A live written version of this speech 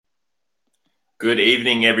Good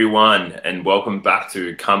evening, everyone, and welcome back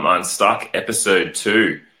to Come Unstuck, episode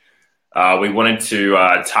 2. We wanted to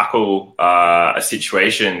tackle a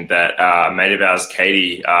situation that a mate of ours,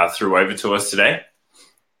 Katie, threw over to us today.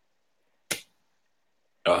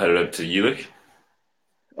 I'll head it over to you, Luke.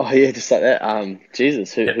 Oh yeah, just like that.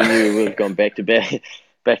 Jesus, who knew we would have gone back to back,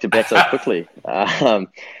 back to back so Yeah. quickly?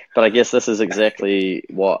 But I guess this is exactly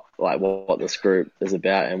what this group is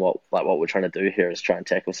about, and what we're trying to do here is try and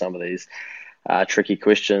tackle some of these tricky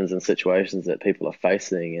questions and situations that people are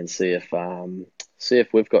facing, and see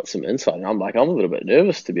if we've got some insight. And I'm a little bit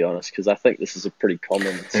nervous, to be honest, because I think this is a pretty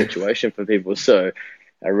common situation for people. So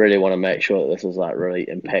I really want to make sure that this is like really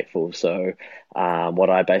impactful. So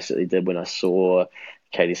what I basically did when I saw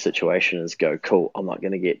Katie's situation is go, cool, I'm not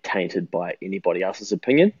going to get tainted by anybody else's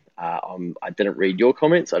opinion. I didn't read your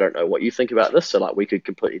comments. I don't know what you think about this. So like we could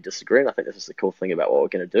completely disagree. And I think this is the cool thing about what we're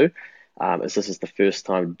going to do. Is this is the first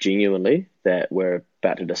time genuinely that we're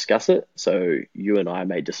about to discuss it. So you and I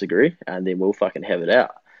may disagree and then we'll fucking have it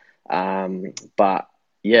out. But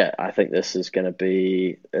yeah, I think this is going to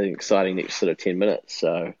be an exciting next sort of 10 minutes.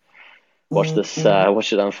 So watch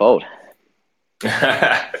it unfold.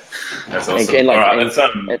 That's And, awesome. and All like right, and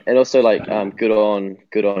let's and also like good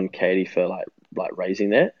on Katie for like raising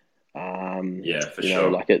that. yeah, for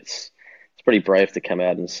sure. Like it's pretty brave to come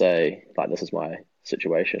out and say like this is my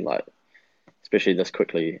situation, like especially this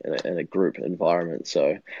quickly in a group environment.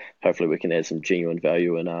 So hopefully we can add some genuine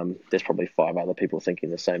value, and there's probably five other people thinking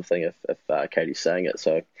the same thing if Katie's saying it.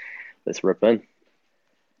 So let's rip in.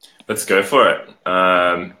 Let's go for it.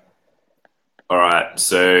 All right,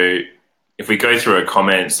 so if we go through her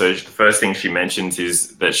comments, so the first thing she mentions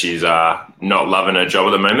is that she's not loving her job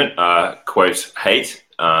at the moment. Quote, hate.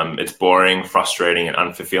 It's boring, frustrating, and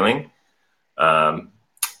unfulfilling. Um,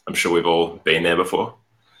 I'm sure we've all been there before.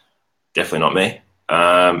 Definitely not me.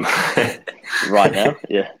 Right now,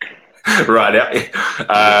 yeah. Right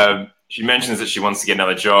out. She mentions that she wants to get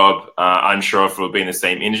another job, unsure if it will be in the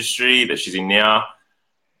same industry that she's in now.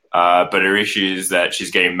 But her issue is that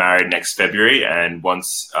she's getting married next February and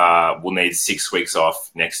will need 6 weeks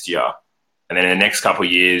off next year. And then in the next couple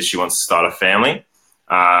of years, she wants to start a family.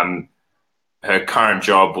 Um, Her current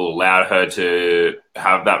job will allow her to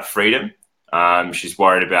have that freedom. She's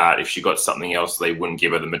worried about if she got something else, they wouldn't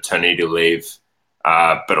give her the maternity leave,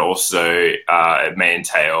 but also it may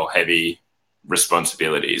entail heavy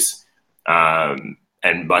responsibilities, and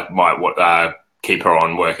like might keep her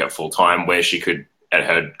on work at full time, where she could at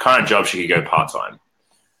her current job she could go part time.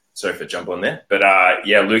 Sorry for jump on there, but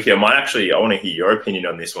yeah, Luke, I want to hear your opinion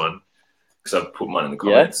on this one because I've put mine in the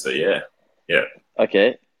Yeah. comments. So yeah, yeah.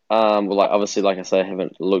 Okay. Well, like obviously, like I say, I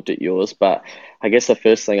haven't looked at yours, but I guess the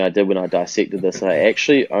first thing I did when I dissected this, I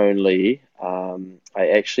actually only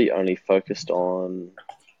focused on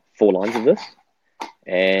four lines of this,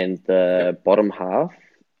 and the bottom half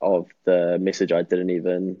of the message I didn't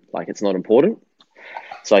even like. It's not important.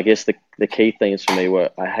 So I guess the key things for me were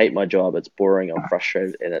I hate my job. It's boring. I'm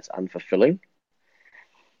frustrated, and it's unfulfilling.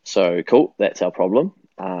 So cool. That's our problem.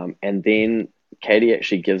 And then Katie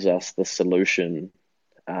actually gives us the solution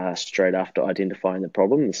straight after identifying the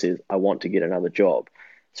problem and says, I want to get another job.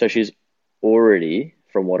 So she's already,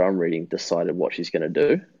 from what I'm reading, decided what she's going to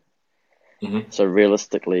do. Mm-hmm. So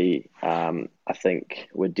realistically, I think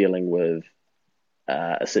we're dealing with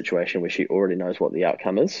a situation where she already knows what the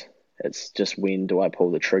outcome is. It's just when do I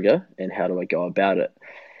pull the trigger and how do I go about it?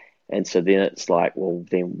 And so then it's like, well,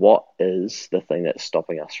 then what is the thing that's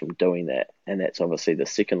stopping us from doing that? And that's obviously the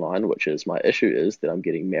second line, which is my issue is that I'm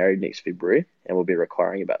getting married next February and we'll be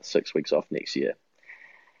requiring about 6 weeks off next year,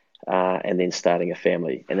 and then starting a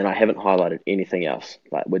family. And then I haven't highlighted anything else.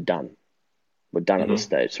 Like we're done. We're done at this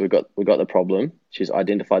Mm-hmm. stage. So we've got the problem. She's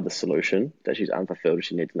identified the solution that she's unfulfilled.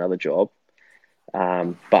 She needs another job.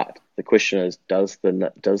 But the question is, does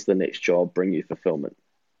the next job bring you fulfillment?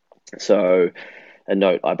 So a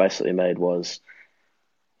note I basically made was,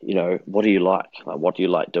 what do you like? Like, what do you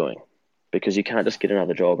like doing? Because you can't just get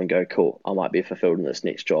another job and go, cool, I might be fulfilled in this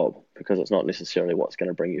next job because it's not necessarily what's going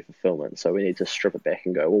to bring you fulfillment. So we need to strip it back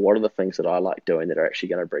and go, well, what are the things that I like doing that are actually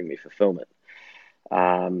going to bring me fulfillment?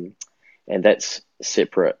 Um, and that's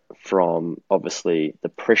separate from obviously the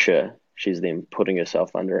pressure she's then putting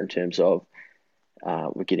herself under in terms of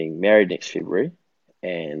we're getting married next February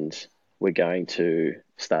and we're going to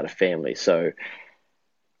start a family. So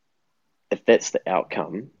if that's the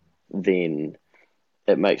outcome, then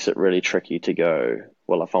it makes it really tricky to go,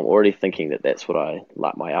 well, if I'm already thinking that that's what I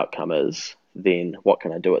like my outcome is, then what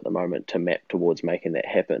can I do at the moment to map towards making that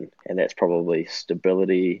happen? And that's probably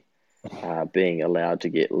stability, being allowed to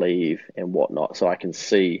get leave and whatnot. So I can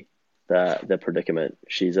see the predicament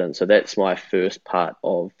she's in. So that's my first part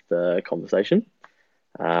of the conversation.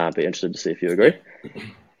 Be interested to see if you agree.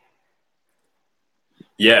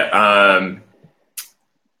 Yeah,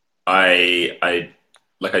 I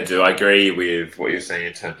agree with what you're saying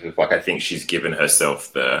in terms of like I think she's given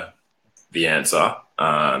herself the answer.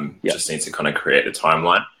 Yeah, Just needs to kind of create a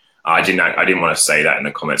timeline. I didn't want to say that in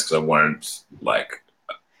the comments because I wanted like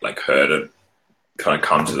her to kind of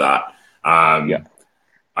come to that. yeah,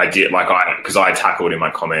 I did because I tackled in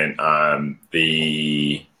my comment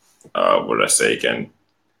the what did I say again?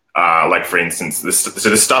 Like for instance, the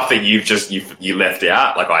stuff that you left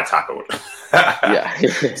out, like I tackled. yeah.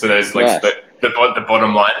 So there's like Nice. the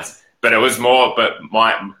bottom lines, but it was more. But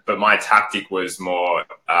my tactic was more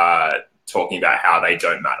talking about how they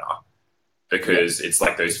don't matter Yeah, because it's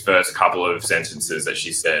like those first couple of sentences that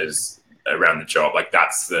she says around the job, like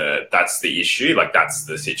that's the issue, like that's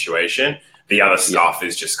the situation. The other yeah, stuff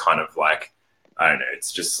is just kind of like I don't know,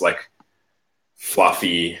 it's just like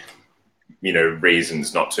fluffy,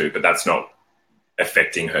 reasons not to, but that's not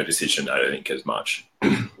affecting her decision, I don't think, as much.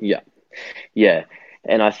 yeah, yeah.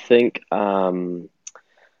 And I think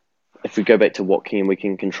if we go back to what can we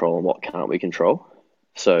can control and what can't we control,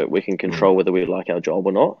 so we can Mm. control whether we like our job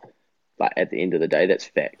or not. But at the end of the day, that's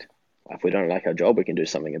fact. If we don't like our job, we can do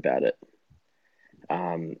something about it.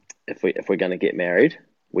 Um, if we're going to get married,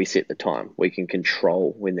 we set the time. We can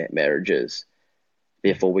control when that marriage is.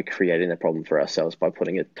 Therefore, we're creating a problem for ourselves by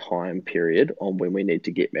putting a time period on when we need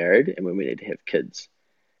to get married and when we need to have kids.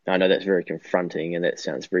 Now, I know that's very confronting and that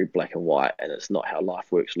sounds very black and white, and it's not how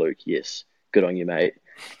life works, Luke. Yes, good on you, mate.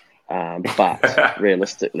 But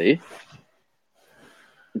realistically,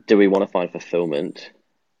 do we want to find fulfillment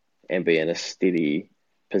and be in a steady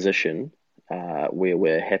position where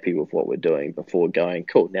we're happy with what we're doing before going,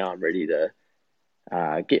 cool, now I'm ready to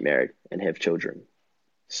get married and have children?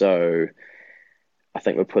 So I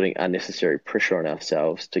think we're putting unnecessary pressure on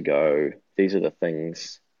ourselves to go, these are the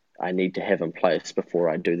things I need to have in place before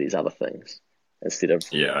I do these other things instead of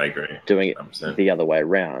Yeah, I agree. doing it 100%. the other way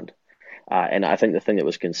around. And I think the thing that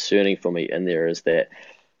was concerning for me in there is that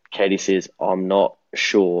Katie says, I'm not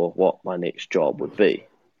sure what my next job would be.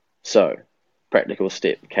 So, practical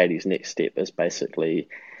step, Katie's next step is basically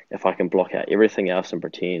if I can block out everything else and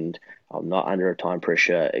pretend I'm not under a time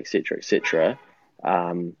pressure, etc., etc.,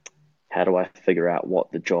 how do I figure out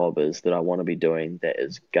what the job is that I want to be doing that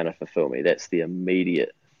is going to fulfill me? That's the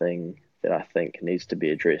immediate thing that I think needs to be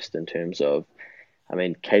addressed in terms of, I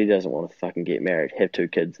mean, Katie doesn't want to fucking get married, have two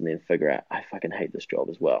kids, and then figure out, I fucking hate this job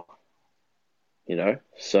as well.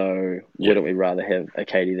 So Yeah. wouldn't we rather have a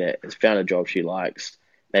Katie that has found a job she likes,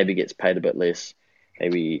 maybe gets paid a bit less,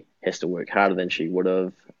 maybe has to work harder than she would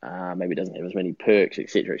have, maybe doesn't have as many perks,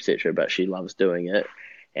 etc., but she loves doing it,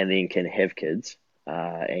 and then can have kids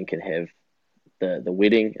and can have the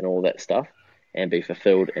wedding and all that stuff, and be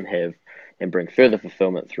fulfilled and bring further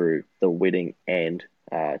fulfillment through the wedding and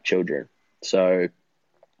children. So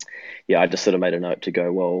yeah, I just sort of made a note to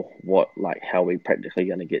go, well, how are we practically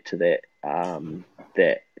going to get to that,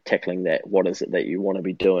 that tackling that? What is it that you want to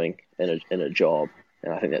be doing in a job?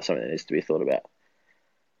 And I think that's something that needs to be thought about.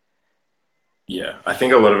 Yeah, I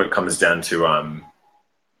think a lot of it comes down to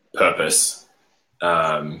purpose,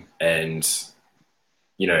 and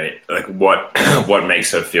like what what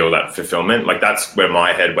makes her feel that fulfillment. Like that's where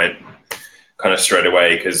my head went kind of straight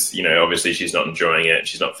away because obviously she's not enjoying it,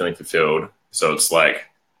 she's not feeling fulfilled. So it's like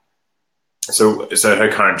so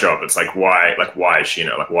her current job. It's like why is she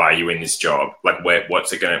like why are you in this job? Like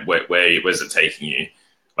what's it gonna where's it taking you?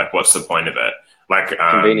 Like what's the point of it? Like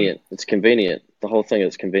Convenient. It's convenient. The whole thing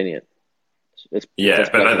is convenient. It's yeah, as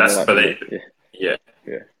black and white but for me. Yeah,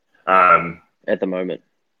 yeah. yeah. Um, At the moment.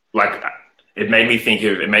 like it made me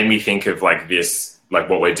think of like this like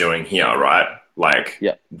what we're doing here, right? Like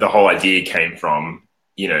Yeah, the whole idea came from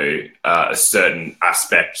a certain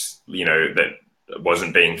aspect that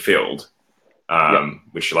wasn't being filled, yeah,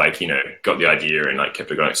 which got the idea and like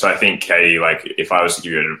kept it going. So I think Katie, like if I was to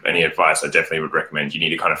give you any advice, I definitely would recommend you need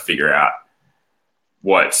to kind of figure out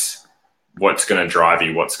what's going to drive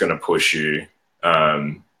you, what's going to push you,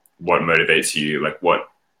 what motivates you, like what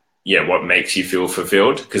makes you feel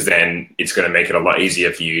fulfilled, because then it's going to make it a lot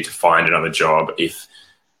easier for you to find another job if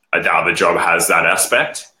the other job has that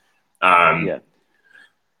aspect. Um, yeah,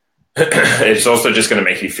 it's also just going to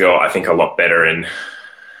make you feel, I think, a lot better in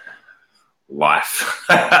life,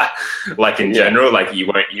 like in yeah, general. Like you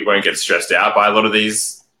won't get stressed out by a lot of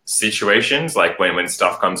these situations, like when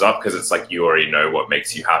stuff comes up, because it's like you already know what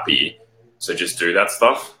makes you happy, so just do that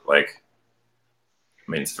stuff. Like,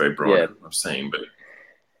 I mean, it's very broad, yeah. I'm saying, but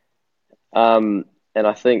Um, and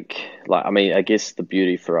I think, like, I mean, I guess the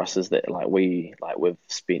beauty for us is that, like, we've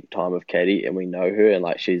spent time with Katie and we know her, and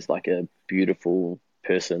like, she's like a beautiful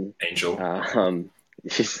person. Angel. Um,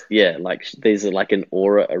 she's, yeah, like, there's like an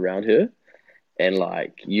aura around her, and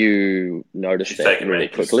like, you notice She's that taken really me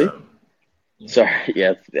because quickly. So,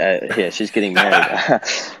 yeah, yeah, she's getting married.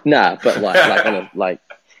 Nah, but like on a like,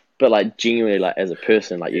 but like genuinely, like as a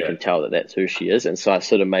person, like you yeah. can tell that that's who she is. And so I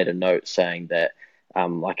sort of made a note saying that,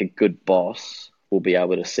 like a good boss will be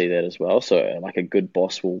able to see that as well. So like a good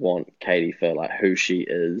boss will want Katie for like who she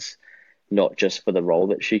is, not just for the role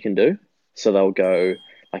that she can do. So they'll go,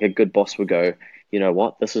 like a good boss will go, you know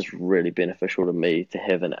what, this is really beneficial to me to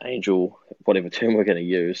have an angel, whatever term we're going to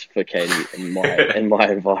use for Katie in my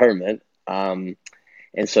environment. And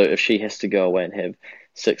so if she has to go away and have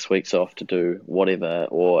 6 weeks off to do whatever,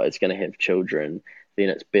 or it's going to have children, then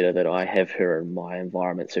it's better that I have her in my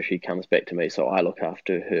environment so she comes back to me. So I look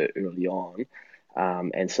after her early on.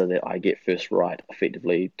 And so that I get first right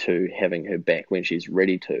effectively to having her back when she's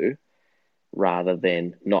ready to, rather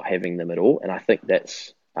than not having them at all. And I think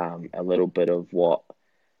that's a little bit of what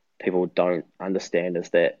people don't understand is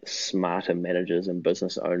that smarter managers and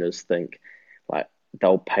business owners think like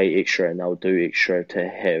they'll pay extra and they'll do extra to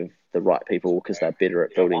have the right people because they're better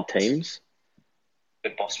at building teams.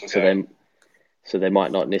 The boss will So go. they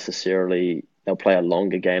might not necessarily they'll play a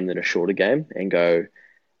longer game than a shorter game and go,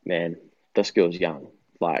 man, this girl's young,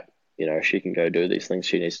 like she can go do these things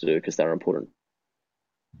she needs to do because they're important.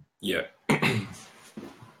 Yeah, I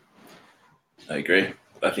agree.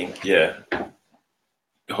 I think yeah,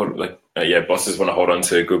 bosses want to hold on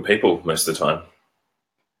to good people most of the time.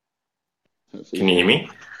 Can you hear me?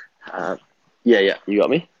 Uh, yeah, you got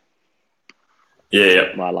me.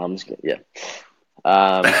 Yeah, My alarm's good. Yeah.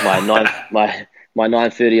 My my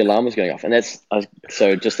 9:30 alarm was going off, and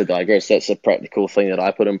so just to digress. That's a practical thing that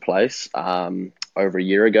I put in place over a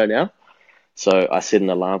year ago now. So I set an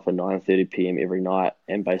alarm for 9:30 p.m. every night,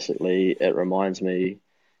 and basically it reminds me,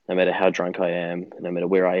 no matter how drunk I am, no matter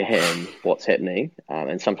where I am, what's happening.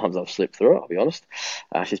 And sometimes I've slept through it. I'll be honest.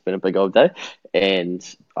 It's just been a big old day, and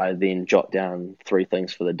I then jot down 3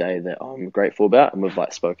 things for the day that I'm grateful about, and we've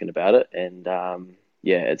like spoken about it. And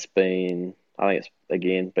yeah, it's been. I think it's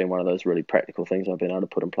again been one of those really practical things I've been able to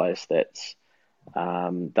put in place that's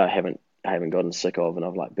that I haven't gotten sick of, and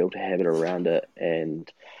I've like built a habit around it.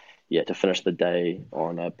 And yeah, to finish the day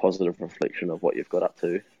on a positive reflection of what you've got up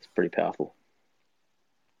to, it's pretty powerful.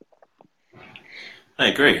 I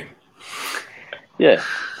agree. Yeah.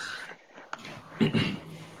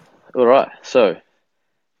 All right. So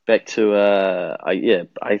back to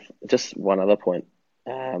I just one other point,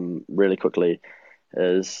 really quickly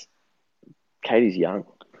is Katie's young.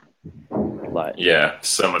 Like, Yeah,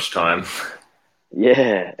 so much time.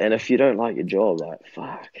 yeah, and if you don't like your job, like,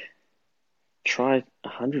 fuck, try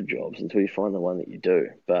 100 jobs until you find the one that you do.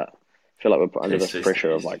 But I feel like we're put under this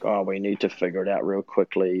pressure of like, oh, we need to figure it out real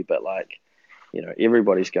quickly. But like,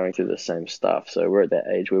 everybody's going through the same stuff. So we're at that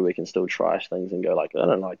age where we can still try things and go like, I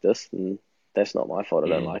don't like this, and that's not my fault. I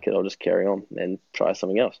don't like it. I'll just carry on and try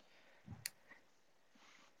something else.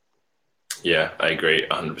 Yeah, I agree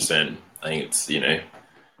 100%. I think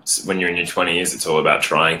when you're in your 20s, it's all about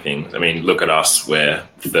trying things. I mean, look at us, we're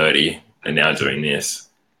 30 and now doing this.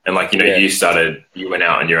 And like, Yeah. you went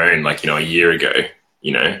out on your own, like, a year ago,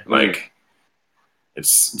 Mm. like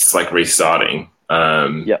it's like restarting.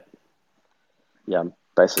 Yep. Yeah. I'm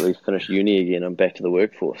basically finished uni again. I'm back to the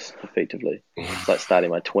workforce effectively. It's like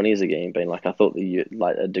starting my 20s again, being like, I thought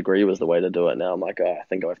like a degree was the way to do it. Now I'm like, oh, I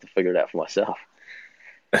think I have to figure it out for myself.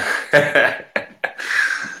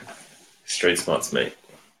 Street smarts, mate.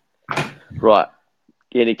 Right.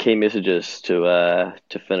 Any key messages to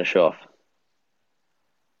finish off?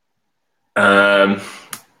 Um,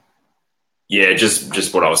 yeah,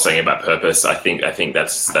 just what I was saying about purpose. I think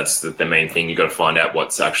that's the main thing. You got to find out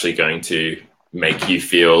what's actually going to make you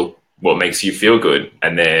feel what makes you feel good,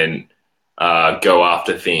 and then go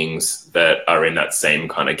after things that are in that same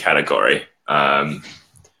kind of category. And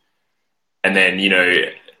then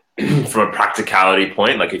from a practicality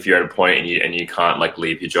point, like if you're at a point and you can't like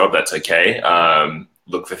leave your job, that's okay.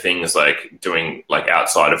 Look for things like doing like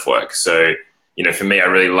outside of work. So for me, I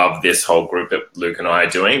really love this whole group that Luke and I are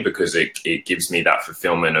doing because it gives me that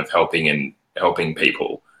fulfillment of helping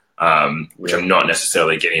people, which I'm not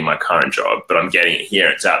necessarily getting in my current job, but I'm getting it here.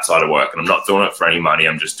 It's outside of work, and I'm not doing it for any money.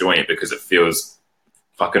 I'm just doing it because it feels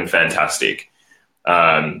fucking fantastic.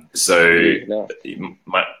 So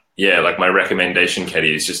Yeah, no. my recommendation,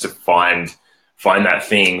 Katie, is just to find that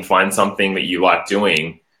thing, find something that you like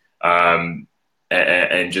doing, and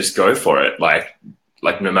just go for it. Like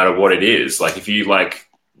no matter what it is. Like if you like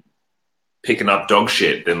picking up dog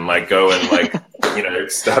shit than like go and like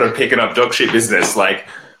start a picking up dog shit business. Like,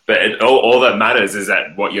 but all that matters is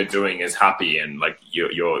that what you're doing is happy and like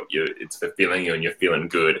you're it's fulfilling you and you're feeling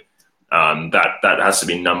good. That has to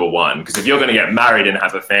be number one, because if you're going to get married and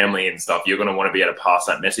have a family and stuff, you're going to want to be able to pass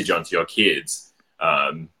that message on to your kids.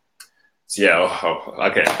 So yeah,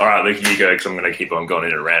 okay, all right, Luke, you go, because I'm going to keep on going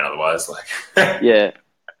in a rant otherwise. Like, Yeah.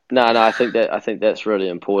 No, I think that's really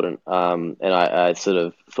important. And I sort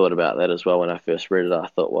of thought about that as well when I first read it. I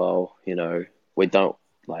thought, well, we don't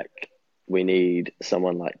like we need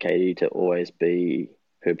someone like Katie to always be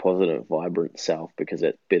her positive, vibrant self, because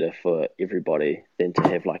it's better for everybody than to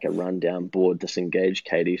have like a rundown, bored, disengaged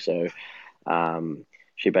Katie. So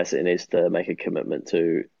she basically needs to make a commitment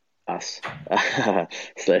to us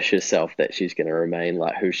slash herself that she's going to remain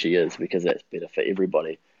like who she is, because that's better for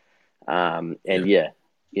everybody. And yeah,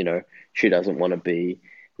 yeah, she doesn't want to be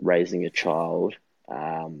raising a child,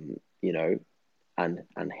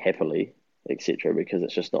 unhappily, etc., because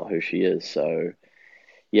it's just not who she is. So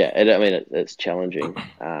yeah, I mean, it's challenging.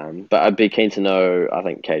 But I'd be keen to know. I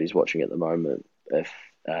think Katie's watching at the moment. If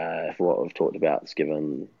what we've talked about has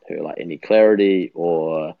given her like any clarity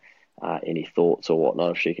or any thoughts or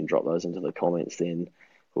whatnot, if she can drop those into the comments, then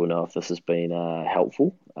we'll know if this has been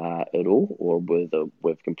helpful at all, or whether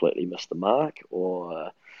we've completely missed the mark,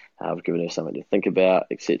 or we've given her something to think about,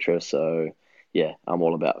 etc. So yeah, I'm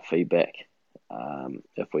all about feedback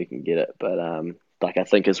if we can get it. But like I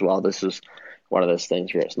think as well, this is one of those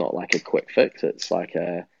things where it's not like a quick fix. It's like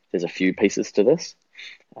there's a few pieces to this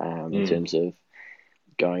in terms of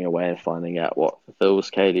going away and finding out what fulfills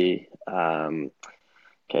Katie,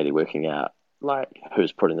 Katie working out like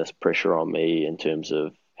who's putting this pressure on me in terms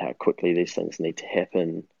of how quickly these things need to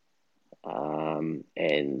happen,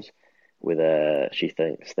 and whether she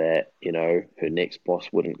thinks that her next boss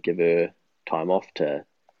wouldn't give her time off to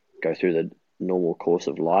go through the normal course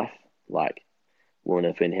of life. Like, women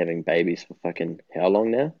have been having babies for fucking how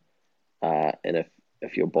long now? And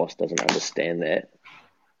if your boss doesn't understand that,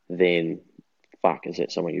 then fuck, is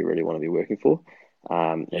that someone you really want to be working for?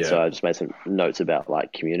 And so yeah, I just made some notes about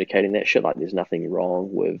like communicating that shit. Like, there's nothing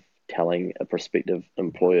wrong with telling a prospective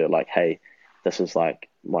employer, like, hey, this is like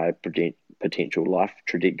my potential life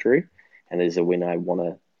trajectory, and there's a when I want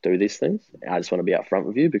to do these things. I just want to be upfront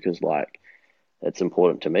with you because like it's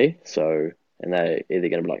important to me. So, and they're either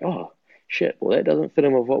going to be like, oh shit, well that doesn't fit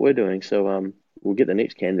in with what we're doing, so we'll get the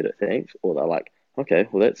next candidate, thanks. Or they're like, okay,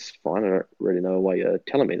 well that's fine. I don't really know why you're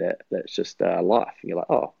telling me that. That's just life. And you're like,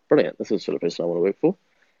 oh, brilliant. This is the sort of person I want to work for.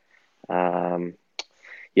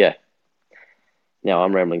 Yeah. Now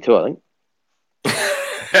I'm rambling too, I think.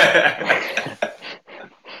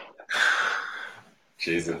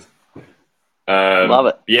 Jesus. Love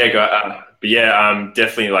it. Yeah, but yeah,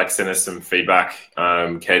 definitely like send us some feedback,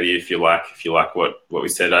 Katie, if you like what we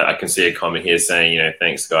said. I can see a comment here saying,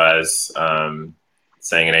 thanks guys.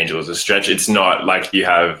 Saying an angel is a stretch. It's not. Like, you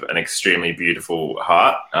have an extremely beautiful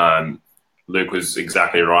heart. Luke was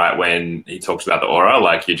exactly right when he talks about the aura.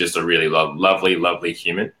 Like, you're just a really lovely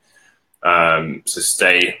human. So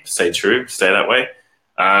stay true, stay that way.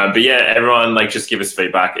 But yeah, everyone, like, just give us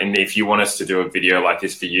feedback, and if you want us to do a video like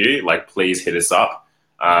this for you, like, please hit us up.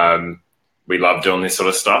 We love doing this sort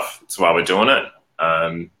of stuff. That's why we're doing it.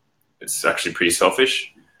 It's actually pretty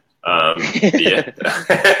selfish. But yeah.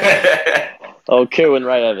 Oh, Kerwin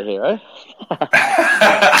right over here, eh?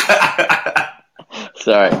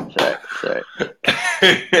 Sorry.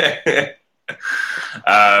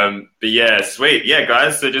 But yeah, sweet. Yeah,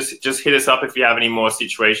 guys. So just hit us up if you have any more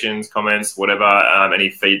situations, comments, whatever, any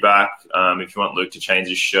feedback. If you want Luke to change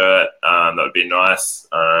his shirt, that would be nice.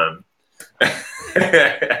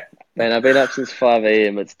 Man, I've been up since 5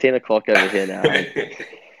 a.m. It's 10 o'clock over here now.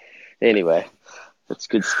 Anyway, it's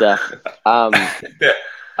good stuff.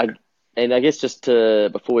 I guess just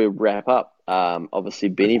before we wrap up, obviously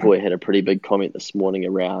Benny Boy had a pretty big comment this morning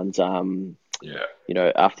around, yeah,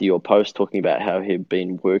 after your post talking about how he'd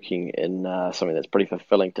been working in something that's pretty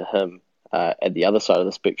fulfilling to him, at the other side of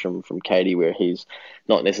the spectrum from Katie, where he's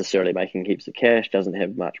not necessarily making heaps of cash, doesn't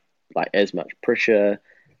have as much pressure,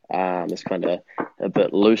 is kind of a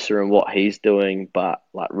bit looser in what he's doing, but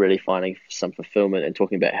like really finding some fulfillment, and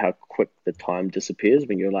talking about how quick the time disappears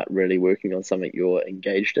when you're like really working on something you're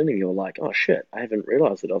engaged in, and you're like, oh shit, I haven't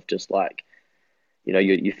realized that I've just like,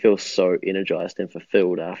 you feel so energized and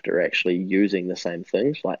fulfilled after actually using the same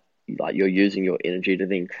things. Like you're using your energy to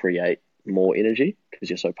then create more energy because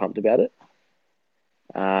you're so pumped about it.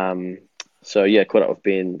 So yeah, caught up with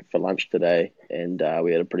Ben for lunch today, and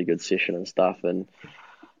we had a pretty good session and stuff, and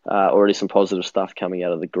already some positive stuff coming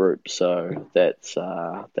out of the group. So that's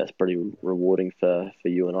pretty rewarding for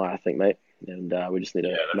you and I think, mate. and we just need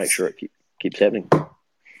Yeah, to make that's sure it keeps happening.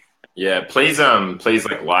 yeah. Please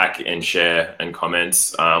like and share and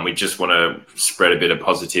comments. We just want to spread a bit of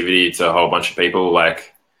positivity to a whole bunch of people.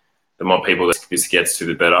 Like the more people that this gets to,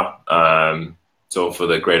 the better. It's all for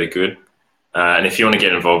the greater good. And if you want to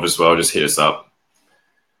get involved as well, just hit us up.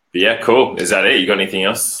 But yeah, cool. Is that it? You got anything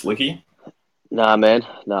else, Licky? Nah, man.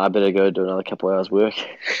 Nah, I better go do another couple hours work.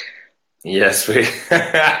 Yes, we.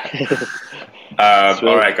 All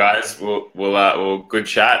Sweet. right, guys. We'll good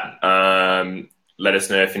chat. Let us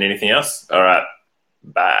know if you need anything else. All right.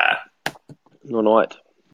 Bye. No night.